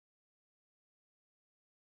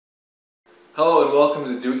Hello and welcome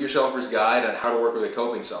to the Do-It-Yourselfer's Guide on how to work with a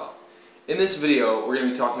coping saw. In this video we're going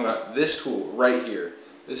to be talking about this tool right here.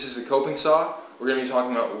 This is the coping saw. We're going to be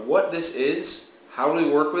talking about what this is, how do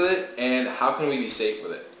we work with it, and how can we be safe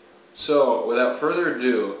with it. So without further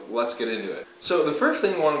ado, let's get into it. So the first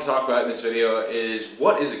thing we want to talk about in this video is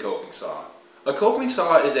what is a coping saw. A coping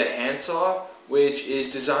saw is a handsaw which is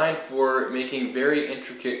designed for making very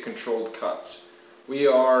intricate controlled cuts. We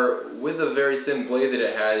are, with a very thin blade that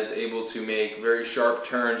it has, able to make very sharp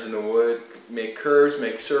turns in the wood, make curves,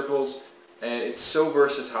 make circles, and it's so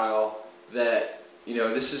versatile that,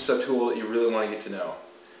 this is a tool that you really want to get to know.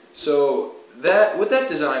 So with that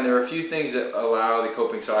design, there are a few things that allow the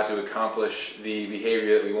coping saw to accomplish the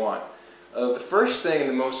behavior that we want. The first thing and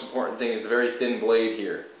the most important thing is the very thin blade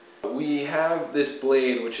here. We have this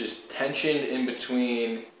blade which is tensioned in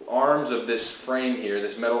between arms of this frame here,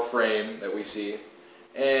 this metal frame that we see.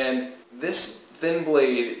 And this thin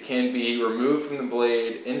blade can be removed from the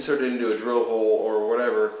blade, inserted into a drill hole or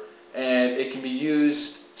whatever, and it can be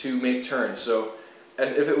used to make turns. So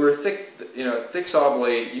if it were a thick saw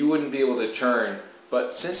blade, you wouldn't be able to turn.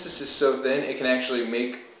 But since this is so thin, it can actually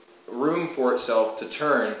make room for itself to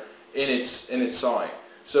turn in its sawing.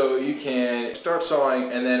 So you can start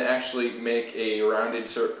sawing and then actually make a rounded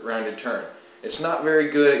turn. It's not very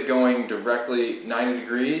good at going directly 90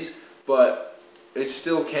 degrees, but it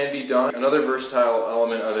still can be done. Another versatile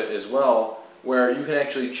element of it as well, where you can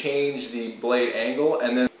actually change the blade angle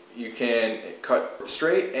and then you can cut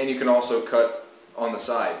straight and you can also cut on the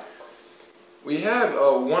side. We have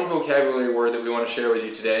one vocabulary word that we want to share with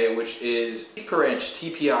you today, which is teeth per inch,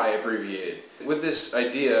 TPI abbreviated. With this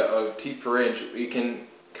idea of teeth per inch, we can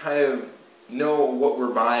kind of know what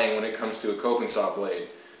we're buying when it comes to a coping saw blade.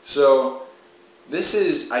 So this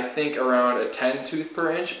is, I think, around a 10 tooth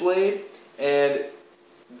per inch blade. And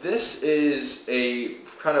this is a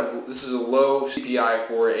low TPI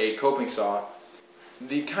for a coping saw.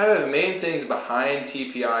 The kind of main things behind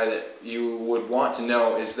TPI that you would want to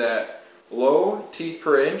know is that low teeth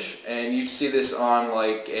per inch, and you'd see this on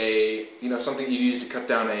like something you use to cut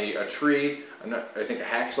down a tree, I think a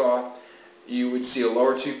hacksaw. You would see a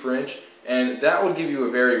lower tooth per inch, and that would give you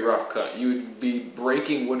a very rough cut. You would be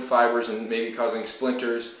breaking wood fibers and maybe causing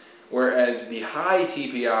splinters. Whereas the high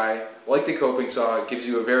TPI, like the coping saw, gives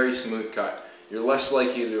you a very smooth cut. You're less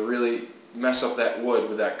likely to really mess up that wood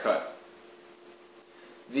with that cut.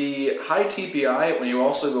 The high TPI, when you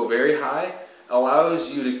also go very high, allows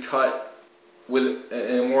you to cut with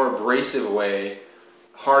in a more abrasive way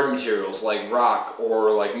hard materials like rock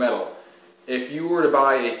or like metal. If you were to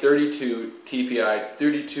buy a 32 TPI,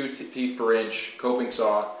 32 teeth per inch coping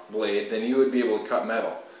saw blade, then you would be able to cut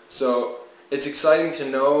metal. So it's exciting to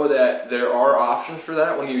know that there are options for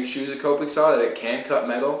that when you choose a coping saw, that it can cut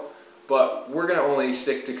metal, but we're going to only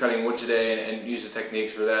stick to cutting wood today and use the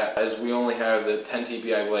techniques for that, as we only have the 10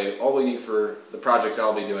 TPI blade, all we need for the projects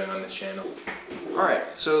I'll be doing on this channel.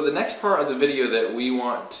 Alright, so the next part of the video that we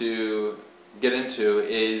want to get into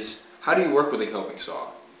is how do you work with a coping saw?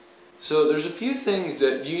 So there's a few things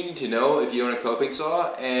that you need to know if you own a coping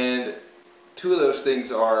saw, and two of those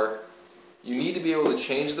things are you need to be able to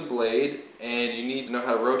change the blade and you need to know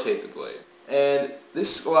how to rotate the blade. And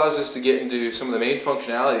this allows us to get into some of the main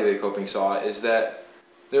functionality of the coping saw, is that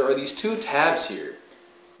there are these two tabs here.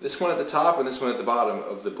 This one at the top and this one at the bottom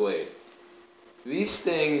of the blade. These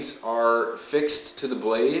things are fixed to the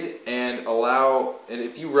blade and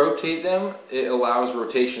if you rotate them, it allows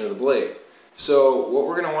rotation of the blade. So what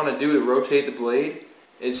we're going to want to do to rotate the blade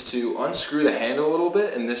is to unscrew the handle a little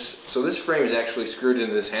bit, and so this frame is actually screwed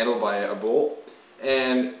into this handle by a bolt,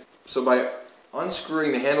 and so by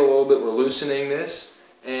unscrewing the handle a little bit, we're loosening this,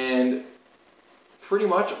 and pretty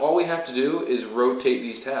much all we have to do is rotate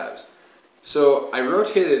these tabs. So I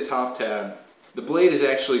rotated the top tab. The blade is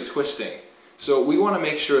actually twisting, so we want to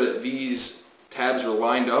make sure that these tabs are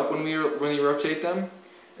lined up when we rotate them,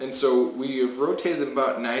 and so we have rotated them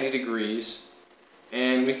about 90 degrees,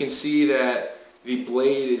 and we can see that the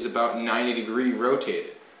blade is about 90 degree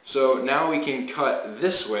rotated. So now we can cut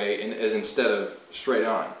this way instead of straight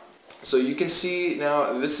on. So you can see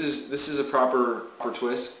now this is a proper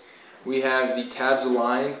twist. We have the tabs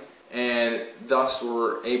aligned, and thus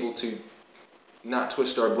we're able to not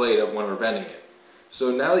twist our blade up when we're bending it. So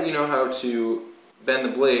now that you know how to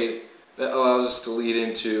bend the blade, that allows us to lead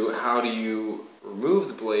into how do you remove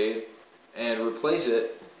the blade and replace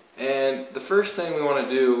it. And the first thing we want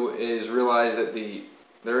to do is realize that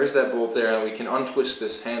there is that bolt there, and we can untwist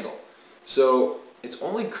this handle. So it's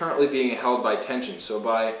only currently being held by tension.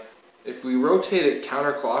 So if we rotate it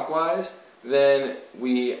counterclockwise, then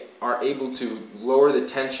we are able to lower the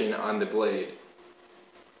tension on the blade.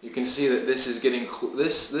 you can see that this is getting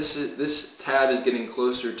this tab is getting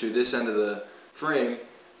closer to this end of the frame,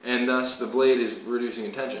 and thus the blade is reducing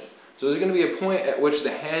in tension. So there's going to be a point at which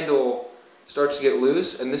the handle starts to get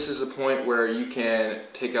loose, and this is a point where you can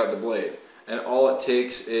take out the blade. And all it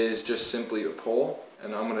takes is just simply a pull,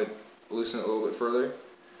 and I'm going to loosen it a little bit further.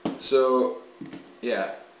 So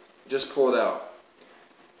yeah, just pull it out.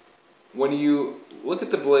 When you look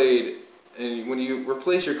at the blade, and when you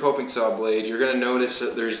replace your coping saw blade, you're going to notice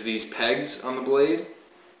that there's these pegs on the blade,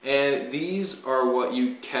 and these are what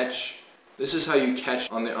you catch. This is how you catch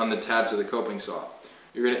on the tabs of the coping saw.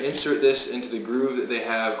 You're going to insert this into the groove that they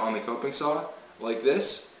have on the coping saw, like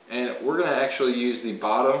this, and we're going to actually use the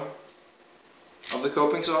bottom of the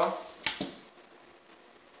coping saw.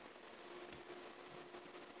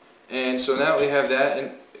 And so now we have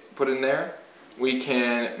that put in there. We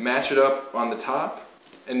can match it up on the top,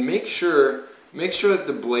 and make sure that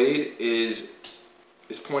the blade is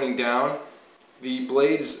pointing down. The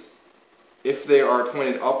blades, if they are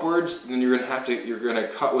pointed upwards, then you're gonna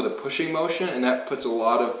cut with a pushing motion, and that puts a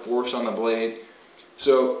lot of force on the blade.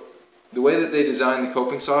 So the way that they designed the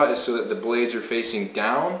coping saw is so that the blades are facing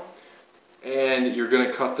down, and you're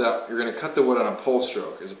gonna cut the wood on a pull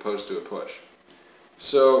stroke as opposed to a push.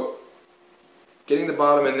 So getting the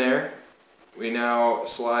bottom in there, we now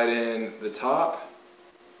slide in the top,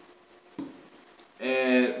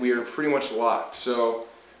 and we are pretty much locked. So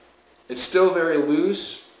it's still very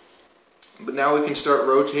loose, but now we can start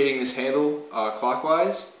rotating this handle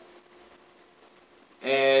clockwise,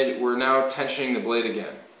 and we're now tensioning the blade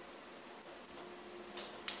again.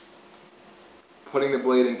 Putting the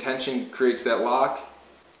blade in tension creates that lock,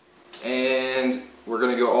 and we're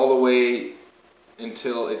going to go all the way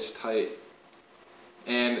until it's tight.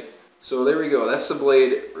 And so there we go. That's the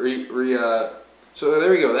blade. So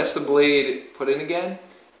there we go. That's the blade put in again,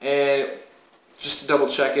 and just to double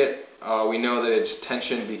check it, we know that it's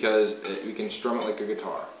tensioned because we can strum it like a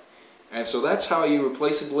guitar. And so that's how you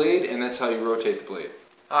replace a blade, and that's how you rotate the blade.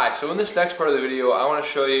 Alright, so in this next part of the video, I want to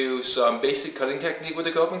show you some basic cutting technique with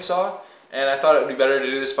the coping saw, and I thought it would be better to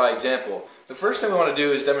do this by example. The first thing we want to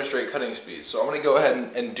do is demonstrate cutting speed. So I'm going to go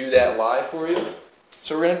ahead and do that live for you.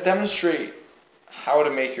 So we're going to demonstrate how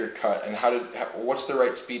to make your cut and what's the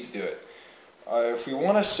right speed to do it. If we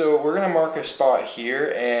want to, so we're going to mark a spot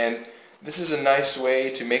here, and this is a nice way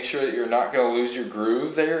to make sure that you're not going to lose your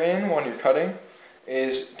groove that you're in when you're cutting,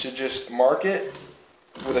 is to just mark it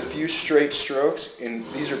with a few straight strokes, and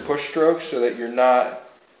these are push strokes so that you're not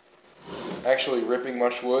actually ripping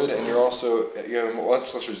much wood, and you have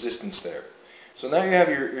much less resistance there. So now you have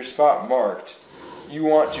your spot marked. You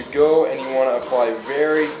want to go and you want to apply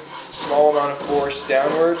very small amount of force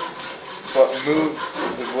downward, but move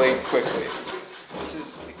the blade quickly. This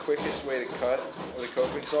is the quickest way to cut with a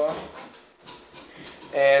coping saw.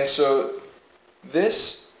 And so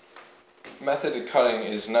this method of cutting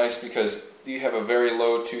is nice because you have a very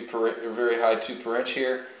low tooth per inch, or very high tooth per inch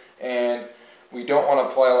here, and we don't want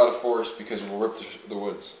to apply a lot of force because we'll rip the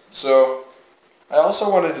woods. So I also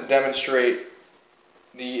wanted to demonstrate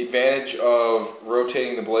the advantage of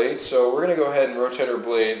rotating the blade. So we're going to go ahead and rotate our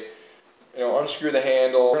blade. Unscrew the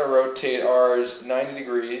handle. We're going to rotate ours 90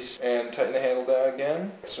 degrees and tighten the handle down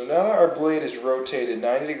again. So now that our blade is rotated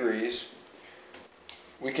 90 degrees,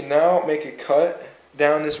 we can now make a cut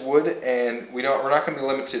down this wood, and we're not going to be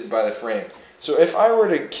limited by the frame. So if I were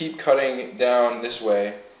to keep cutting down this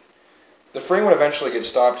way, the frame would eventually get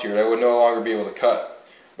stopped here, and I would no longer be able to cut.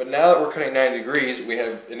 But now that we're cutting 90 degrees, we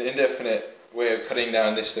have an indefinite way of cutting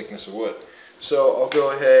down this thickness of wood. So I'll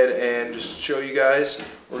go ahead and just show you guys.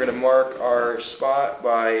 We're going to mark our spot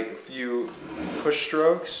by a few push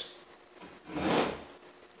strokes.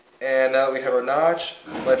 And now that we have our notch,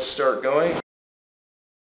 let's start going.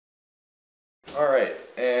 Alright,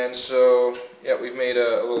 and so yeah, we've made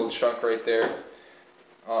a little chunk right there.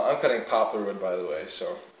 I'm cutting poplar wood, by the way,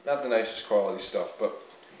 so not the nicest quality stuff.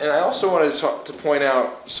 And I also wanted to point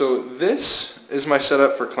out, so this is my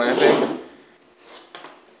setup for clamping.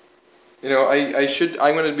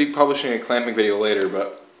 I'm going to be publishing a clamping video later,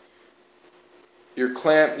 but you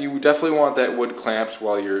definitely want that wood clamped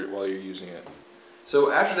while you're using it.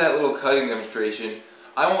 So after that little cutting demonstration,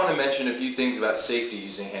 I want to mention a few things about safety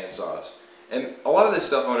using hand saws. And a lot of this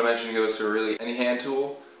stuff I want to mention goes to really any hand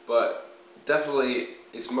tool, but definitely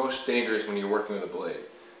it's most dangerous when you're working with a blade.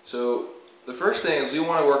 So the first thing is we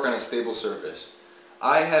want to work on a stable surface.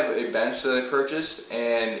 I have a bench that I purchased,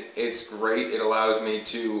 and it's great. It allows me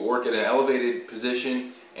to work at an elevated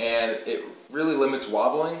position, and it really limits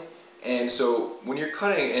wobbling. And so when you're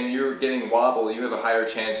cutting and you're getting wobble, you have a higher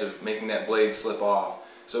chance of making that blade slip off.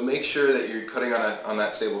 So make sure that you're cutting on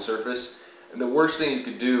that stable surface. And the worst thing you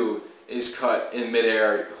could do is cut in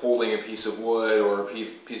midair holding a piece of wood or a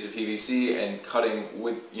piece of PVC and cutting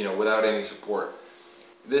with, without any support.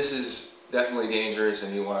 This is definitely dangerous,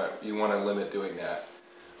 and you want to limit doing that.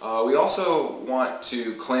 We also want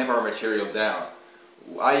to clamp our material down.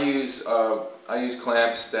 I use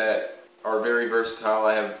clamps that are very versatile.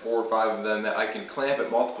 I have 4 or 5 of them that I can clamp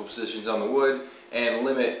at multiple positions on the wood and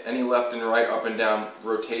limit any left and right, up and down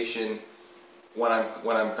rotation when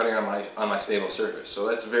I'm cutting on my stable surface. So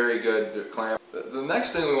that's very good to clamp. The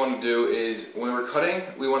next thing we want to do is, when we're cutting,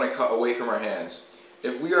 we want to cut away from our hands.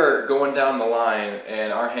 If we are going down the line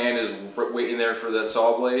and our hand is waiting there for that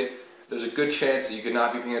saw blade, there's a good chance that you could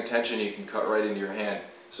not be paying attention and you can cut right into your hand.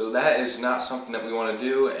 So that is not something that we want to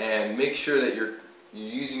do, and make sure that you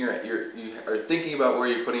are thinking about where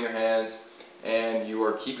you're putting your hands, and you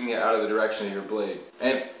are keeping it out of the direction of your blade.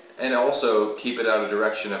 And also keep it out of the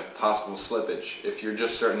direction of possible slippage. If you're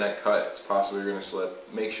just starting that cut, it's possible you're going to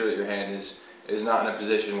slip. Make sure that your hand is not in a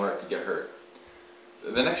position where it could get hurt.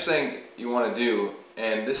 The next thing you want to do,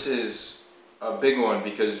 and this is a big one,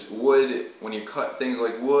 because wood, when you cut things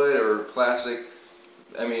like wood or plastic,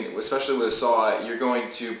 I mean, especially with a saw, you're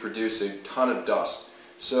going to produce a ton of dust.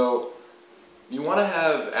 So you want to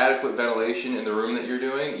have adequate ventilation in the room that you're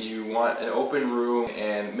doing. You want an open room,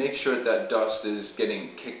 and make sure that dust is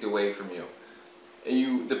getting kicked away from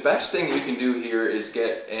you. The best thing you can do here is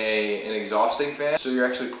get an exhausting fan, so you're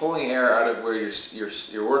actually pulling air out of where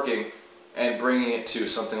you're working and bringing it to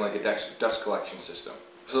something like a dust collection system.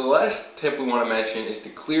 So the last tip we want to mention is to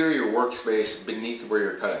clear your workspace beneath where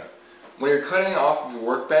you're cutting. When you're cutting off of your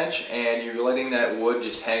workbench and you're letting that wood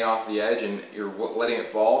just hang off the edge and you're letting it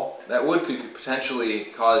fall, that wood could potentially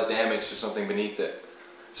cause damage to something beneath it.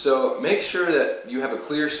 So make sure that you have a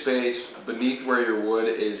clear space beneath where your wood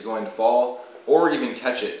is going to fall, or even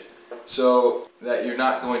catch it, so that you're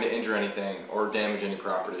not going to injure anything or damage any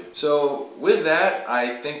property. So with that,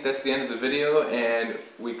 I think that's the end of the video, and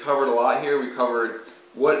we covered a lot here. We covered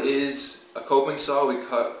what is a coping saw,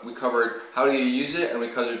 we covered how do you use it, and we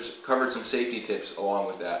covered some safety tips along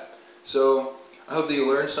with that. So I hope that you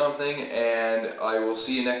learned something, and I will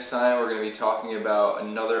see you next time. We're going to be talking about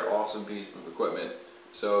another awesome piece of equipment.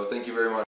 So thank you very much.